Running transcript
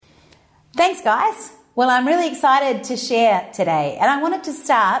Thanks, guys. Well, I'm really excited to share today, and I wanted to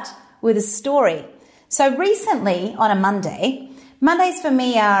start with a story. So recently, on a Mondays for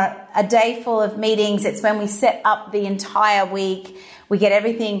me are a day full of meetings. It's when we set up the entire week. We get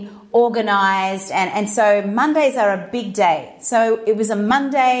everything organized, and so Mondays are a big day. So it was a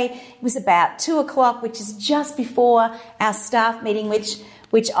Monday. It was about 2:00, which is just before our staff meeting,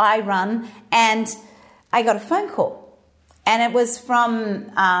 which I run, and I got a phone call, and it was from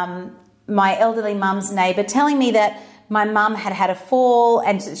my elderly mum's neighbour telling me that my mum had had a fall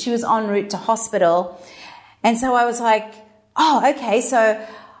and she was en route to hospital. And so I was like, oh, okay, so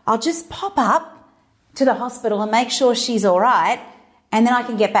I'll just pop up to the hospital and make sure she's all right, and then I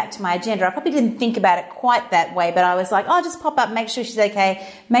can get back to my agenda. I probably didn't think about it quite that way, but I was like, I'll just pop up, make sure she's okay,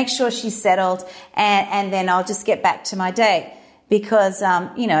 make sure she's settled, and then I'll just get back to my day because,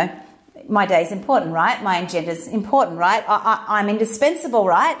 my day's important, right? My agenda's important, right? I'm indispensable,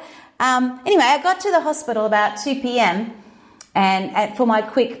 right? Anyway, I got to the hospital about 2 p.m. and for my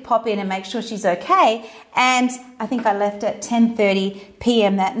quick pop in and make sure she's okay. And I think I left at 10:30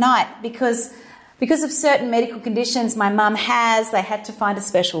 p.m. that night because of certain medical conditions my mum has. They had to find a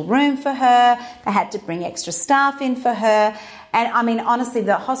special room for her. They had to bring extra staff in for her. And I mean, honestly,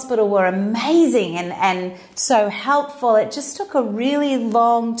 the hospital were amazing and so helpful. It just took a really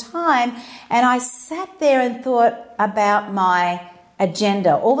long time. And I sat there and thought about my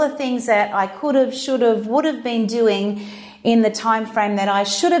agenda, all the things that I could have, should have, would have been doing in the time frame that I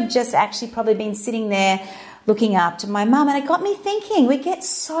should have just actually probably been sitting there looking after my mum. And it got me thinking, we get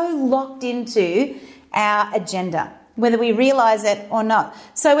so locked into our agenda, whether we realize it or not.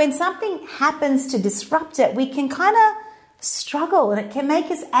 So when something happens to disrupt it, we can kind of struggle, and it can make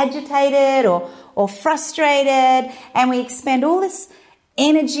us agitated or frustrated, and we expend all this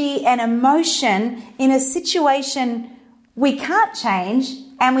energy and emotion in a situation we can't change,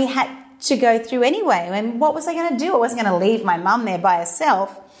 and we had to go through anyway. And what was I going to do? I wasn't going to leave my mum there by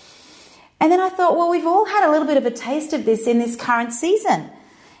herself. And then I thought, well, we've all had a little bit of a taste of this in this current season.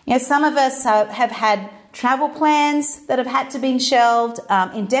 You know, some of us have had travel plans that have had to be shelved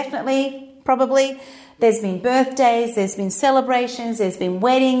indefinitely, probably. There's been birthdays, there's been celebrations, there's been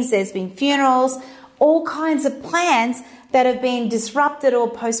weddings, there's been funerals, all kinds of plans that have been disrupted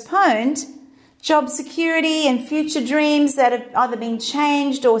or postponed. Job security and future dreams that have either been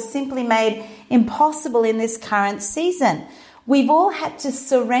changed or simply made impossible in this current season. We've all had to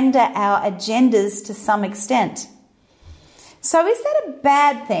surrender our agendas to some extent. So is that a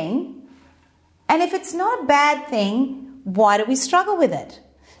bad thing? And if it's not a bad thing, why do we struggle with it?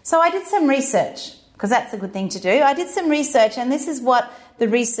 So I did some research, because that's a good thing to do. I did some research, and this is what the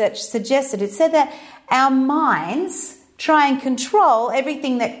research suggested. It said that our minds try and control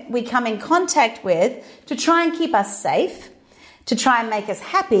everything that we come in contact with to try and keep us safe, to try and make us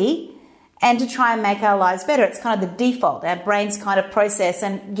happy, and to try and make our lives better. It's kind of the default. Our brains kind of process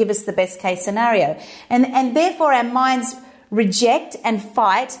and give us the best case scenario. And therefore our minds reject and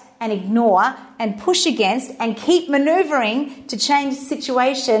fight and ignore and push against and keep maneuvering to change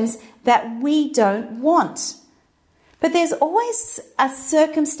situations that we don't want. But there's always a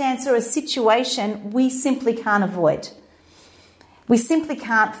circumstance or a situation we simply can't avoid. We simply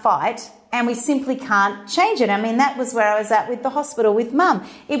can't fight, and we simply can't change it. I mean, that was where I was at with the hospital with Mum.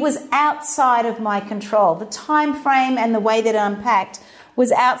 It was outside of my control. The time frame and the way that it unpacked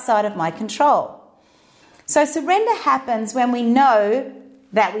was outside of my control. So surrender happens when we know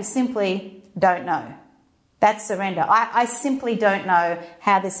that we simply don't know. That's surrender. I simply don't know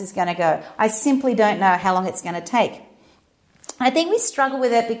how this is going to go. I simply don't know how long it's going to take. I think we struggle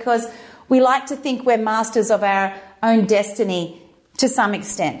with it because we like to think we're masters of our own destiny to some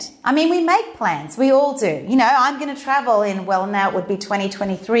extent. I mean, we make plans. We all do. You know, I'm going to travel in, well, now it would be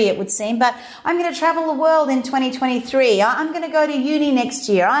 2023, it would seem, but I'm going to travel the world in 2023. I'm going to go to uni next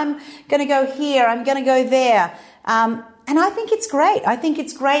year. I'm going to go here. I'm going to go there. And I think it's great. I think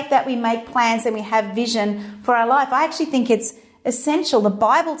it's great that we make plans and we have vision for our life. I actually think it's essential. The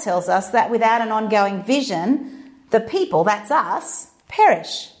Bible tells us that without an ongoing vision, the people, that's us,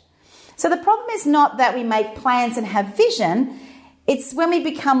 perish. So the problem is not that we make plans and have vision. It's when we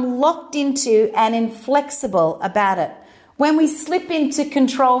become locked into and inflexible about it. When we slip into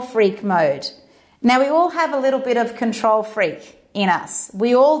control freak mode. Now, we all have a little bit of control freak in us.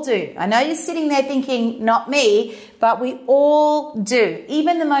 We all do. I know you're sitting there thinking, not me, but we all do.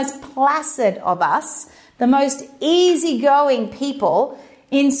 Even the most placid of us, the most easygoing people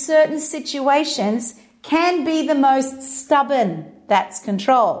in certain situations can be the most stubborn. That's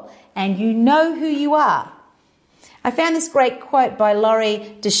control. And you know who you are. I found this great quote by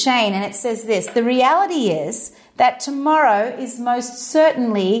Laurie Deshane, and it says this: the reality is that tomorrow is most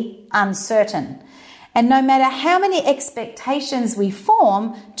certainly uncertain. And no matter how many expectations we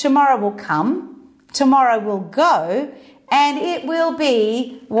form, tomorrow will come, tomorrow will go, and it will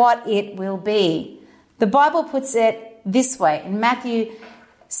be what it will be. The Bible puts it this way. In Matthew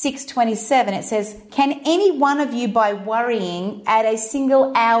 6:27, it says, "Can any one of you by worrying add a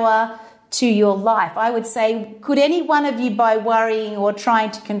single hour to your life?" I would say, could any one of you by worrying or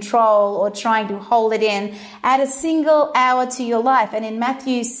trying to control or trying to hold it in add a single hour to your life? And in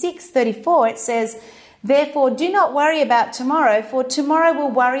Matthew 6:34, it says, "Therefore do not worry about tomorrow, for tomorrow will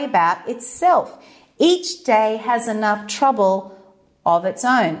worry about itself. Each day has enough trouble of its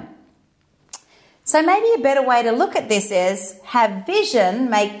own." So maybe a better way to look at this is have vision,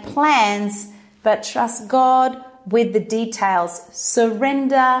 make plans, but trust God with the details.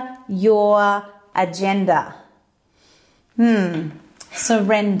 Surrender your agenda.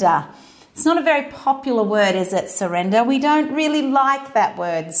 Surrender. It's not a very popular word, is it, surrender? We don't really like that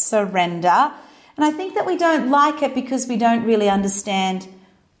word, surrender. And I think that we don't like it because we don't really understand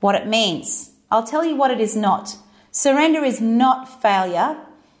what it means. I'll tell you what it is not. Surrender is not failure.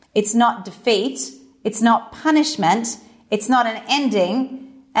 It's not defeat. It's not punishment. It's not an ending.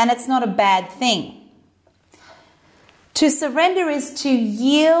 And it's not a bad thing. To surrender is to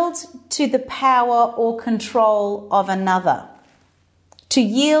yield to the power or control of another. To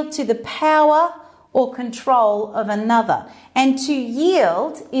yield to the power or control of another. And to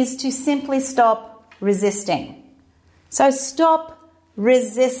yield is to simply stop resisting. So stop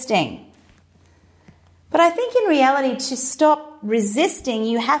resisting. But I think in reality, to stop resisting,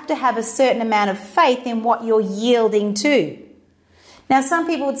 you have to have a certain amount of faith in what you're yielding to. Now, some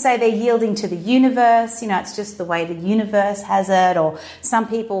people would say they're yielding to the universe, it's just the way the universe has it, or some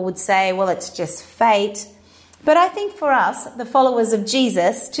people would say, well, it's just fate. But I think for us, the followers of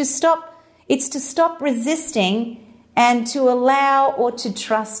Jesus, it's to stop resisting and to allow or to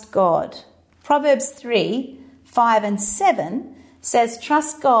trust God. Proverbs 3:5-7 says,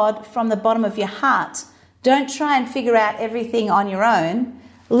 "Trust God from the bottom of your heart. Don't try and figure out everything on your own.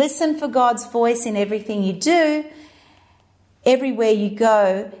 Listen for God's voice in everything you do, everywhere you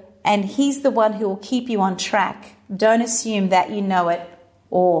go, and He's the one who will keep you on track. Don't assume that you know it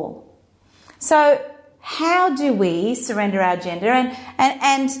all." So how do we surrender our agenda,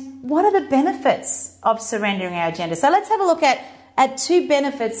 and what are the benefits of surrendering our agenda? So let's have a look at two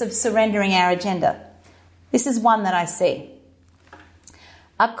benefits of surrendering our agenda. This is one that I see.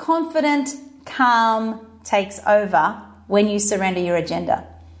 A confident calm takes over when you surrender your agenda.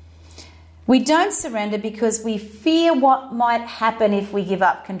 We don't surrender because we fear what might happen if we give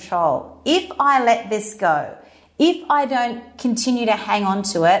up control. If I let this go, if I don't continue to hang on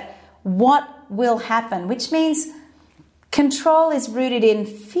to it, what will happen? Which means control is rooted in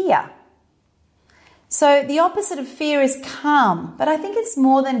fear. So the opposite of fear is calm. But I think it's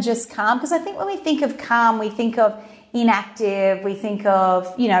more than just calm, because I think when we think of calm, we think of inactive, we think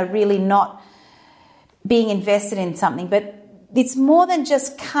of, really not being invested in something. But it's more than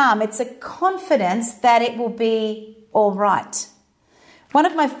just calm. It's a confidence that it will be all right. One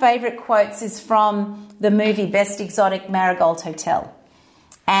of my favourite quotes is from the movie Best Exotic Marigold Hotel.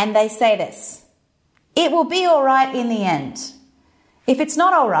 And they say this: "It will be all right in the end. If it's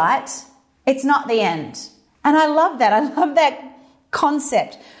not all right, it's not the end." And I love that. I love that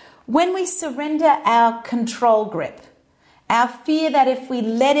concept. When we surrender our control grip, our fear that if we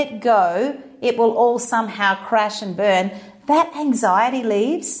let it go, it will all somehow crash and burn, that anxiety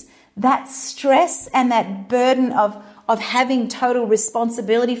leaves, that stress and that burden of having total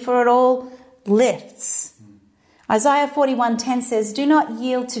responsibility for it all lifts. Isaiah 41:10 says, "Do not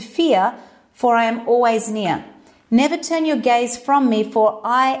yield to fear, for I am always near. Never turn your gaze from me, for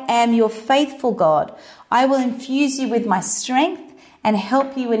I am your faithful God. I will infuse you with my strength and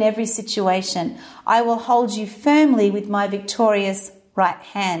help you in every situation. I will hold you firmly with my victorious right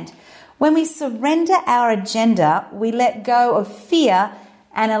hand." When we surrender our agenda, we let go of fear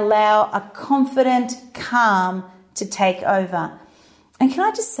and allow a confident calm to take over. And can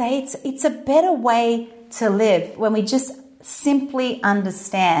I just say, it's a better way to live when we just simply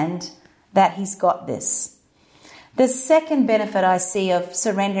understand that He's got this. The second benefit I see of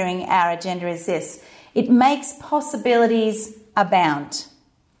surrendering our agenda is this: it makes possibilities abound.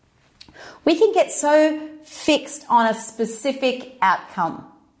 We can get so fixed on a specific outcome.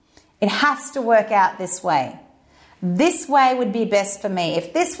 It has to work out this way. This way would be best for me.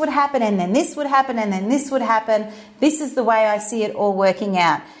 If this would happen, and then this would happen, and then this would happen, this is the way I see it all working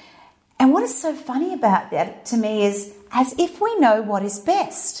out. And what is so funny about that to me is as if we know what is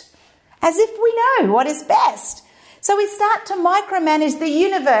best. As if we know what is best. So we start to micromanage the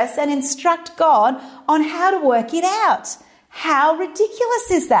universe and instruct God on how to work it out. How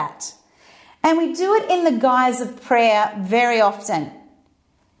ridiculous is that? And we do it in the guise of prayer very often.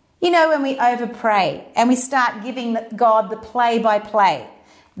 You know, when we overpray and we start giving God the play-by-play.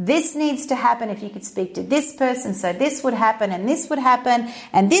 This needs to happen if you could speak to this person, so this would happen, and this would happen,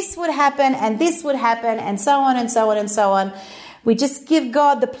 and this would happen, and this would happen, and so on and so on and so on. We just give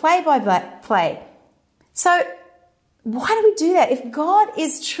God the play-by-play. So why do we do that? If God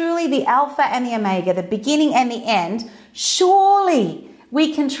is truly the Alpha and the Omega, the beginning and the end, surely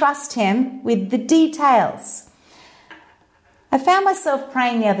we can trust him with the details. I found myself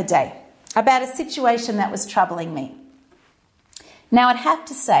praying the other day about a situation that was troubling me. Now, I'd have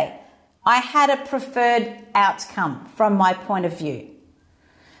to say, I had a preferred outcome from my point of view.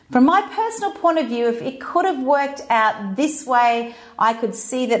 From my personal point of view, if it could have worked out this way, I could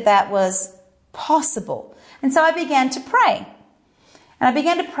see that that was possible. And so I began to pray. And I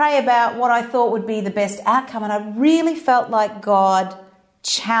began to pray about what I thought would be the best outcome. And I really felt like God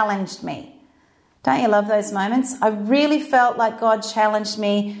challenged me. Don't you love those moments? I really felt like God challenged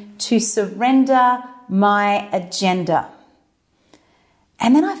me to surrender my agenda.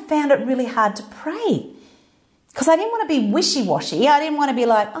 And then I found it really hard to pray because I didn't want to be wishy-washy. I didn't want to be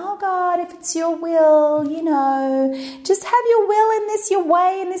like, oh God, if it's your will, just have your will in this, your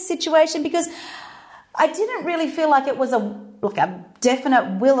way in this situation, because I didn't really feel like it was a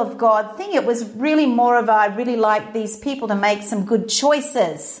definite will of God thing. It was really more of I really like these people to make some good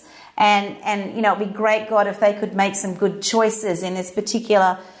choices. And it'd be great, God, if they could make some good choices in this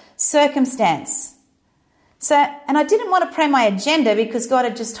particular circumstance. So, and I didn't want to pray my agenda because God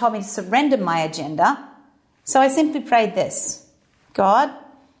had just told me to surrender my agenda. So I simply prayed this: God,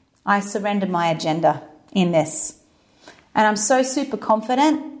 I surrender my agenda in this. And I'm so super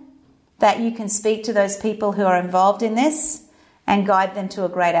confident that you can speak to those people who are involved in this and guide them to a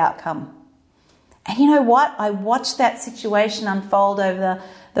great outcome. And you know what? I watched that situation unfold over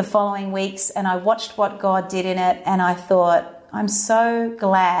the following weeks, and I watched what God did in it, and I thought, I'm so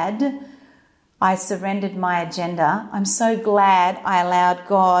glad I surrendered my agenda. I'm so glad I allowed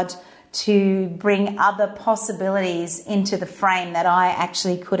God to bring other possibilities into the frame that I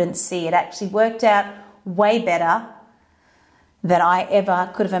actually couldn't see. It actually worked out way better than I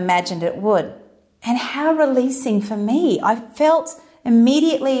ever could have imagined it would. And how releasing for me. I felt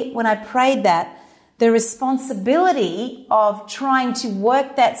immediately when I prayed that, the responsibility of trying to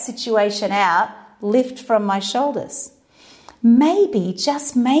work that situation out lift from my shoulders. Maybe,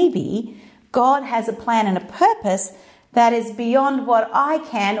 just maybe, God has a plan and a purpose that is beyond what I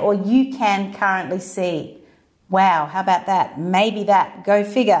can or you can currently see. Wow, how about that? Maybe that. Go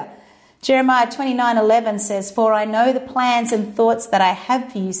figure. Jeremiah 29:11 says, "For I know the plans and thoughts that I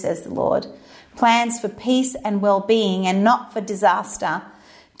have for you, says the Lord, plans for peace and well-being and not for disaster,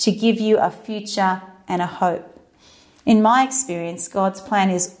 to give you a future and a hope." In my experience, God's plan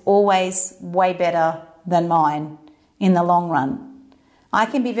is always way better than mine in the long run. I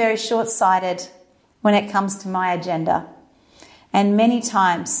can be very short-sighted when it comes to my agenda. And many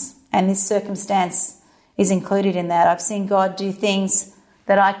times, and this circumstance is included in that, I've seen God do things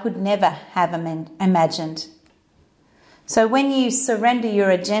that I could never have imagined. So when you surrender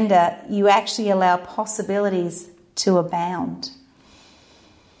your agenda, you actually allow possibilities to abound.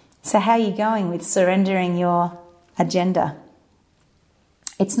 So how are you going with surrendering your agenda?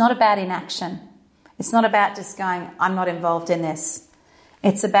 It's not about inaction. It's not about just going, I'm not involved in this.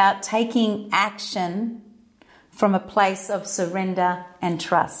 It's about taking action from a place of surrender and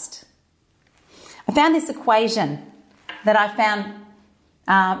trust. I found this equation that I found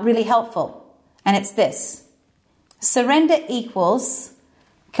really helpful, and it's this. Surrender equals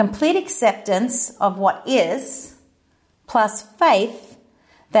complete acceptance of what is plus faith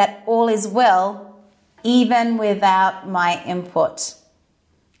that all is well even without my input.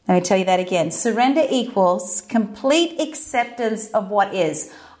 Let me tell you that again. Surrender equals complete acceptance of what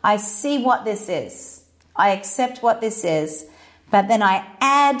is. I see what this is. I accept what this is, but then I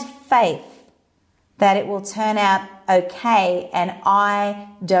add faith that it will turn out okay and I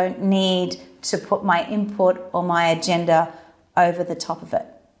don't need to put my input or my agenda over the top of it.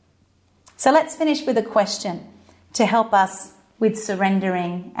 So let's finish with a question to help us with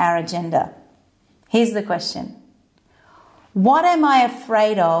surrendering our agenda. Here's the question. What am I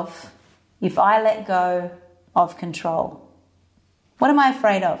afraid of if I let go of control? What am I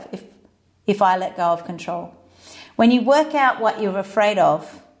afraid of if I let go of control? When you work out what you're afraid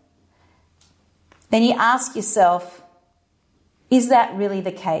of, then you ask yourself, is that really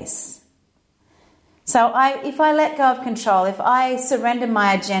the case? So if I let go of control, if I surrender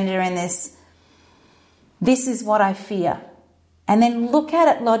my agenda in this, This is what I fear. And then look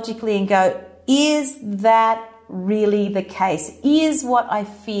at it logically and go, is that really the case? Is what I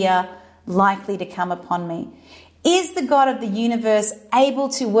fear likely to come upon me? Is the God of the universe able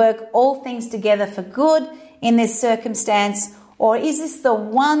to work all things together for good in this circumstance? Or is this the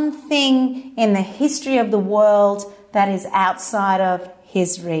one thing in the history of the world that is outside of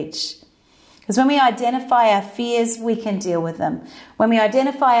his reach? Because when we identify our fears, we can deal with them. When we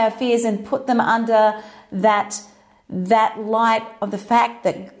identify our fears and put them under that light of the fact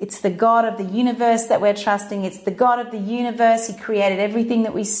that it's the God of the universe that we're trusting, it's the God of the universe, he created everything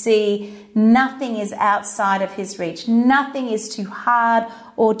that we see, nothing is outside of his reach. Nothing is too hard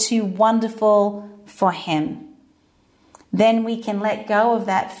or too wonderful for him. Then we can let go of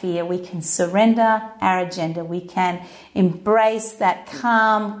that fear. We can surrender our agenda. We can embrace that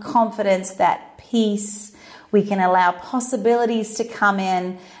calm confidence, that peace. We can allow possibilities to come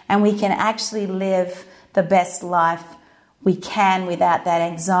in, and we can actually live the best life we can without that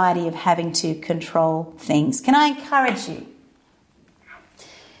anxiety of having to control things. Can I encourage you?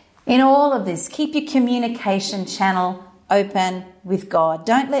 In all of this, keep your communication channel open with God.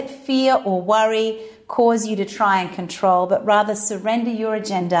 Don't let fear or worry cause you to try and control, but rather surrender your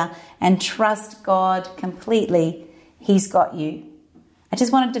agenda and trust God completely. He's got you. I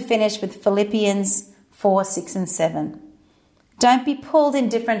just wanted to finish with Philippians 4, 6 and 7. Don't be pulled in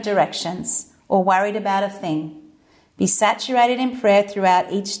different directions or worried about a thing. Be saturated in prayer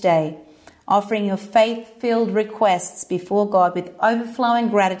throughout each day, offering your faith-filled requests before God with overflowing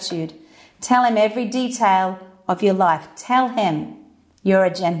gratitude. Tell him every detail of your life. Tell him your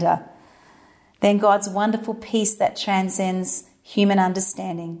agenda. Then God's wonderful peace that transcends human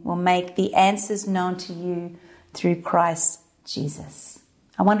understanding will make the answers known to you through Christ Jesus.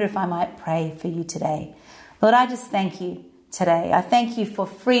 I wonder if I might pray for you today. Lord, I just thank you today. I thank you for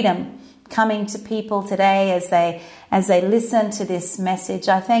freedom coming to people today as they listen to this message.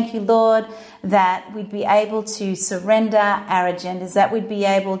 I thank you, Lord, that we'd be able to surrender our agendas, that we'd be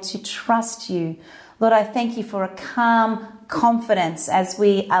able to trust you. Lord, I thank you for a calm confidence as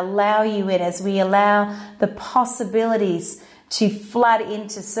we allow you in, as we allow the possibilities to flood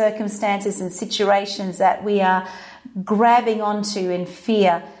into circumstances and situations that we are grabbing onto in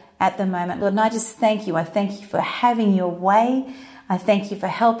fear at the moment. Lord, and I just thank you. I thank you for having your way. I thank you for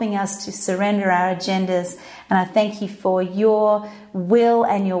helping us to surrender our agendas. And I thank you for your will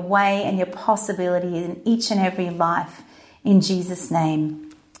and your way and your possibility in each and every life. In Jesus' name,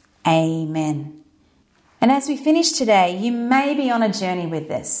 amen. And as we finish today, you may be on a journey with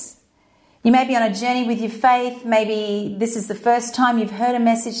this. You may be on a journey with your faith. Maybe this is the first time you've heard a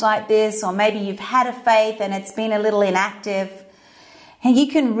message like this, or maybe you've had a faith and it's been a little inactive. And you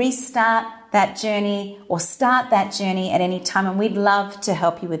can restart that journey or start that journey at any time, and we'd love to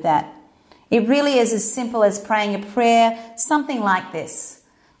help you with that. It really is as simple as praying a prayer, something like this.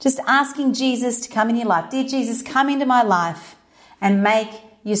 Just asking Jesus to come in your life. Dear Jesus, come into my life and make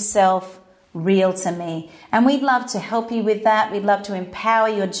yourself real to me. And we'd love to help you with that. We'd love to empower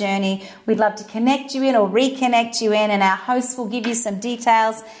your journey. We'd love to connect you in or reconnect you in, and our hosts will give you some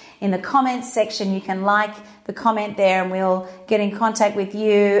details in the comments section. You can like the comment there and we'll get in contact with you,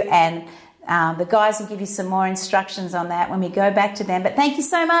 and the guys will give you some more instructions on that when we go back to them. But thank you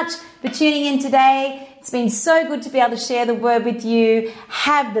so much for tuning in today. It's been so good to be able to share the word with you.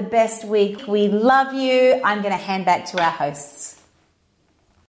 Have the best week. We love you. I'm going to hand back to our hosts.